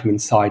admin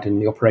side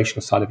and the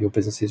operational side of your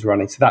business is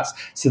running.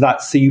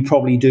 So you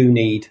probably do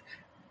need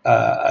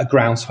a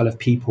groundswell of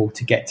people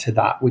to get to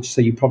that,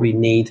 so you probably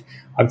need,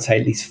 I would say,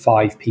 at least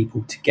 5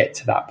 people to get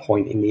to that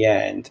point in the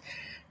end.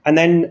 And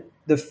then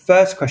the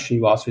first question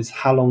you asked was,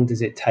 how long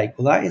does it take?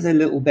 Well, that is a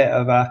little bit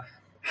of a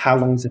how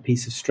long is a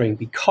piece of string,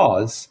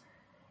 because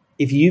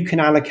if you can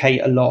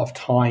allocate a lot of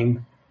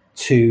time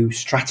to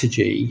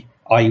strategy,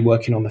 i.e.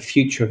 working on the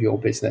future of your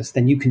business,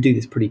 then you can do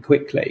this pretty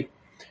quickly.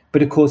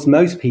 But of course,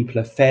 most people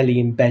are fairly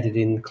embedded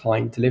in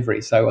client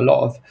delivery. So a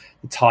lot of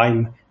the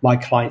time, my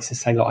clients are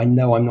saying, look, I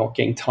know I'm not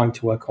getting time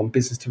to work on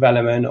business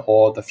development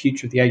or the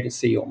future of the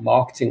agency or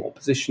marketing or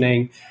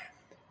positioning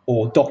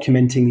or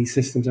documenting these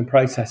systems and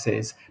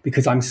processes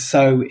because I'm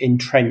so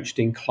entrenched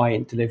in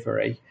client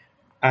delivery.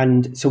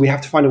 And so we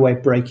have to find a way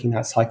of breaking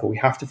that cycle. We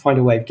have to find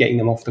a way of getting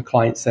them off the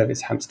client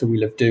service hamster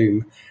wheel of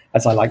doom,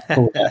 as I like to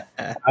call it.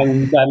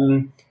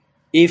 And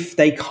if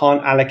they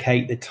can't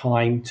allocate the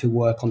time to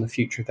work on the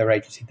future of their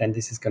agency, then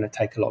this is going to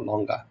take a lot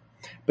longer.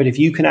 But if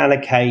you can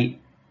allocate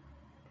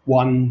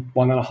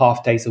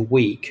 1.5 days a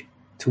week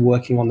to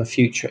working on the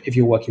future, if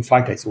you're working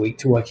 5 days a week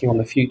to working on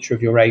the future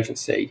of your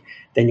agency,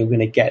 then you're going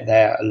to get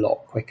there a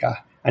lot quicker.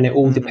 And it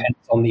all depends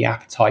on the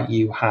appetite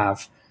you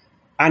have.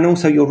 And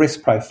also your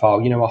risk profile.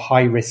 A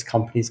high risk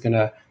company is going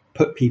to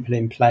put people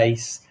in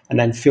place and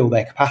then fill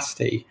their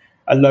capacity.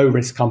 A low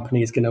risk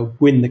company is going to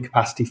win the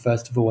capacity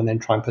first of all and then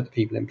try and put the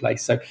people in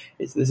place. So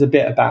there's a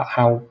bit about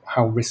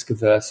how risk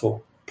averse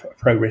or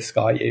pro risk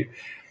are you.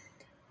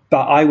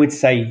 But I would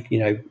say,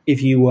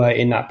 if you were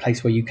in that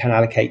place where you can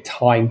allocate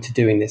time to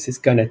doing this, it's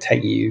going to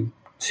take you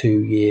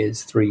 2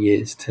 years, 3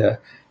 years to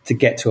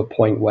get to a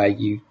point where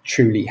you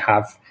truly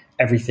have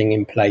everything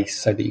in place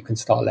so that you can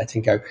start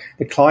letting go.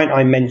 The client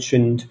I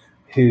mentioned,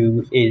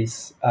 who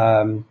is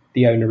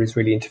the owner, is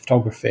really into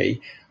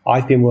photography.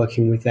 I've been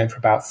working with them for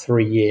about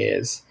 3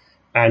 years,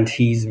 and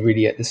he's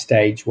really at the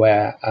stage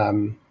where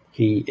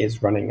he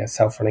is running a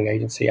self-running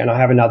agency. And I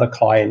have another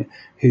client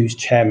whose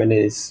chairman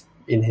is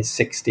in his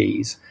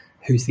 60s,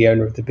 who's the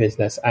owner of the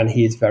business, and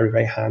he is very,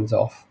 very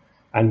hands-off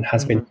and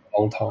has been for a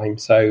long time.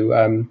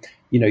 So,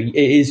 it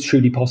is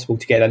truly possible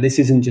to get there. This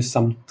isn't just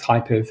some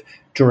type of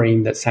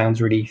dream that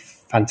sounds really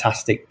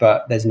fantastic,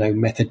 but there's no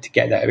method to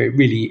get there. It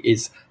really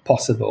is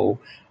possible.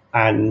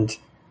 And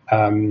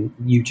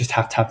you just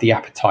have to have the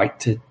appetite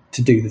to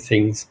do the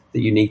things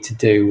that you need to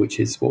do, which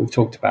is what we've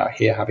talked about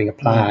here, having a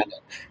plan,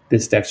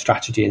 biz dev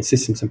strategy and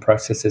systems and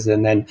processes,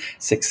 and then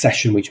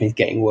succession, which means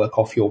getting work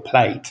off your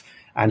plate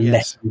and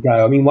letting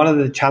go. I mean, one of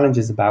the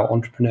challenges about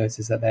entrepreneurs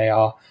is that they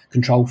are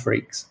control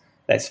freaks,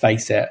 let's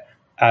face it.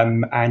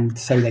 And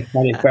so they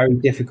find it very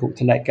difficult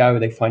to let go.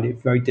 They find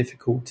it very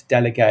difficult to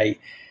delegate.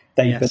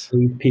 They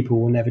believe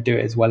people will never do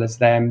it as well as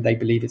them. They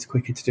believe it's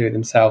quicker to do it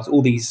themselves.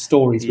 All these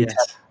stories we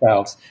tell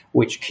ourselves,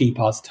 which keep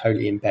us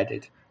totally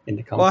embedded in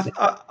the company.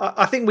 Well,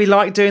 I think we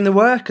like doing the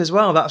work as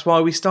well. That's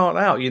why we start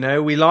out.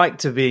 We like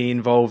to be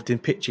involved in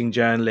pitching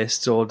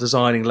journalists or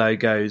designing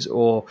logos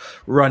or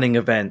running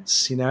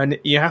events. And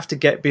you have to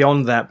get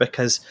beyond that,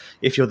 because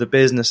if you're the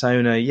business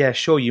owner,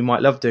 sure, you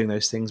might love doing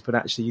those things, but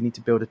actually you need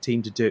to build a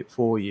team to do it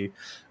for you.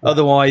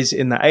 Otherwise,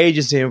 in that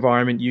agency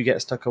environment, you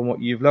get stuck on what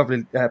you've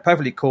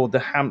perfectly called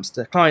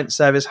the client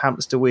service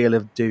hamster wheel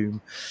of doom.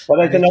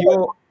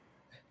 Well,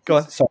 go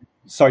on.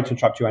 Sorry to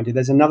interrupt you, Andy.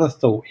 There's another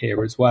thought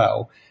here as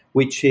well,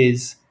 which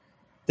is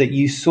that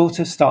you sort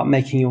of start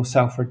making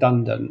yourself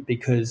redundant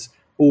because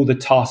all the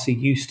tasks you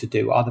used to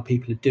do, other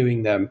people are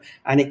doing them.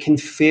 And it can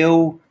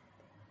feel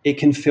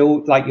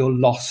like you're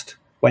lost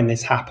when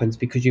this happens,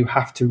 because you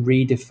have to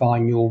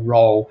redefine your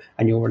role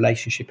and your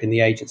relationship in the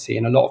agency.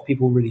 And a lot of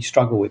people really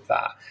struggle with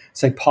that.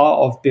 So part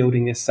of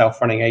building this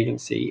self-running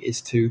agency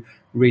is to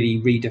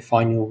really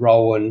redefine your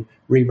role and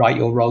rewrite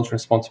your roles and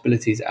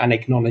responsibilities and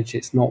acknowledge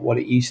it's not what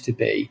it used to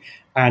be,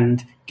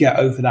 and get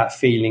over that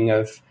feeling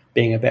of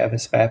being a bit of a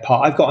spare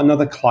part. I've got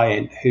another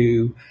client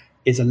who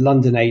is a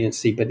London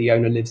agency, but the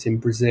owner lives in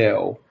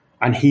Brazil,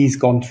 and he's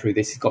gone through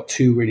this. He's got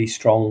 2 really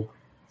strong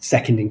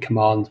second in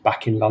command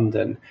back in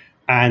London,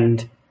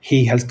 and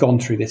he has gone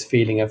through this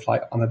feeling of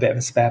like, I'm a bit of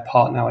a spare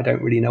part now. I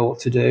don't really know what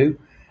to do.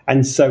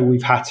 And so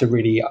we've had to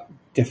really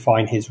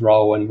define his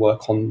role and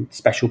work on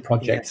special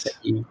projects that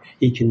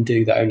he can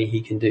do that only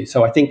he can do.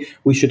 So I think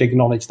we should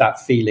acknowledge that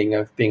feeling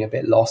of being a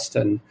bit lost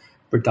and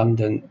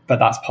redundant, but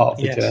that's part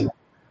of the journey.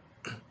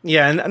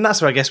 Yeah, and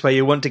that's where I guess where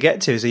you want to get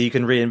to, so you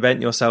can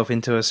reinvent yourself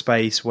into a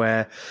space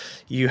where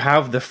you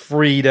have the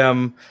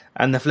freedom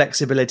and the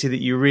flexibility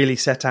that you really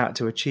set out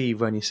to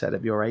achieve when you set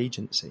up your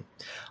agency.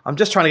 I'm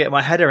just trying to get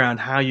my head around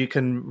how you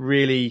can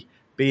really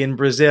be in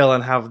Brazil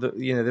and have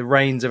the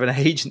reins of an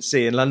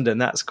agency in London.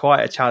 That's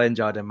quite a challenge,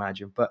 I'd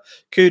imagine. But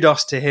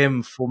kudos to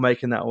him for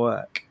making that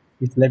work.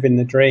 He's living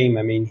the dream.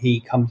 I mean, he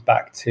comes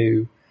back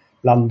to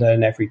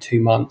London every 2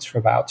 months for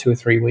about 2 or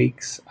 3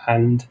 weeks,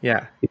 and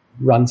he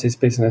runs his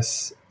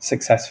business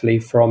successfully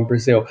from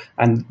Brazil.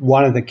 And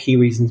one of the key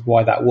reasons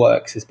why that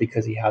works is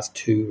because he has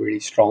 2 really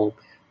strong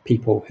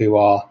people who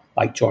are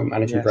like joint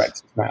managing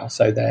directors now.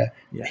 So they're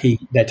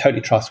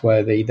totally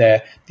trustworthy.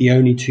 They're the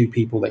only 2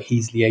 people that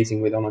he's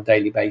liaising with on a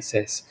daily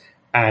basis,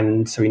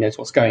 and so he knows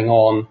what's going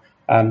on.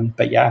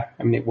 But yeah,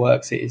 I mean, it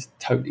works. It is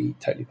totally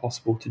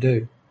possible to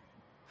do.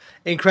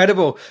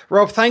 Incredible.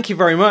 Rob, thank you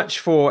very much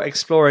for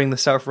exploring the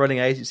self-running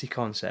agency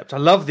concept. I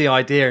love the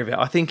idea of it.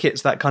 I think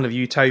it's that kind of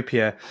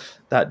utopia,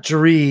 that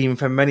dream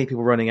for many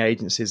people running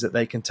agencies, that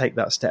they can take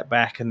that step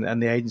back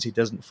and the agency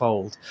doesn't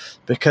fold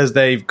because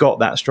they've got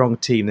that strong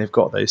team, they've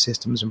got those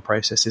systems and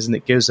processes, and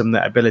it gives them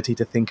that ability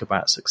to think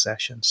about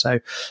succession.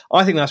 So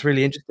I think that's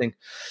really interesting.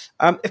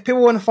 If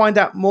people want to find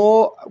out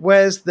more,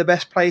 where's the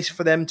best place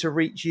for them to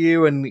reach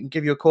you and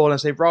give you a call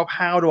and say, Rob,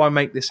 how do I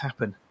make this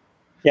happen?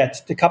 Yeah,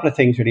 just a couple of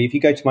things really. If you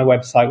go to my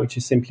website, which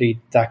is simply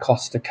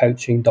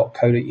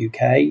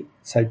dacostacoaching.co.uk,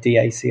 so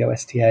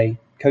DACOSTA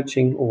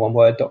coaching, all one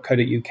word,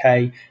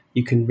 .co.uk,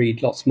 you can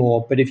read lots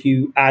more. But if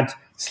you add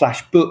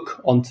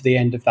 /book onto the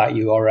end of that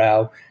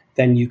URL,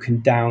 then you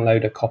can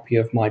download a copy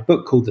of my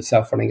book called The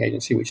Self-Running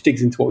Agency, which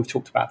digs into what we've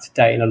talked about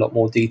today in a lot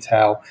more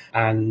detail.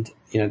 And,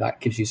 that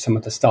gives you some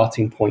of the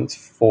starting points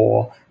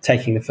for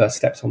taking the first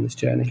steps on this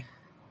journey.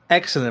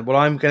 Excellent. Well,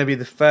 I'm going to be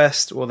the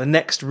first or the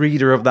next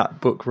reader of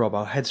that book, Rob.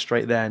 I'll head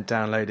straight there and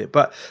download it.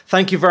 But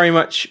thank you very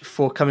much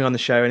for coming on the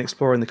show and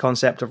exploring the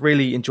concept. I've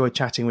really enjoyed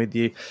chatting with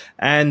you.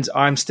 And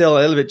I'm still a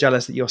little bit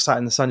jealous that you're sat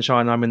in the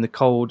sunshine. I'm in the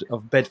cold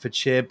of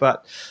Bedfordshire.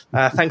 But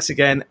thanks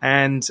again.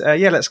 And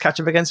let's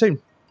catch up again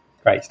soon.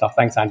 Great stuff.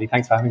 Thanks, Andy.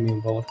 Thanks for having me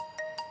on board.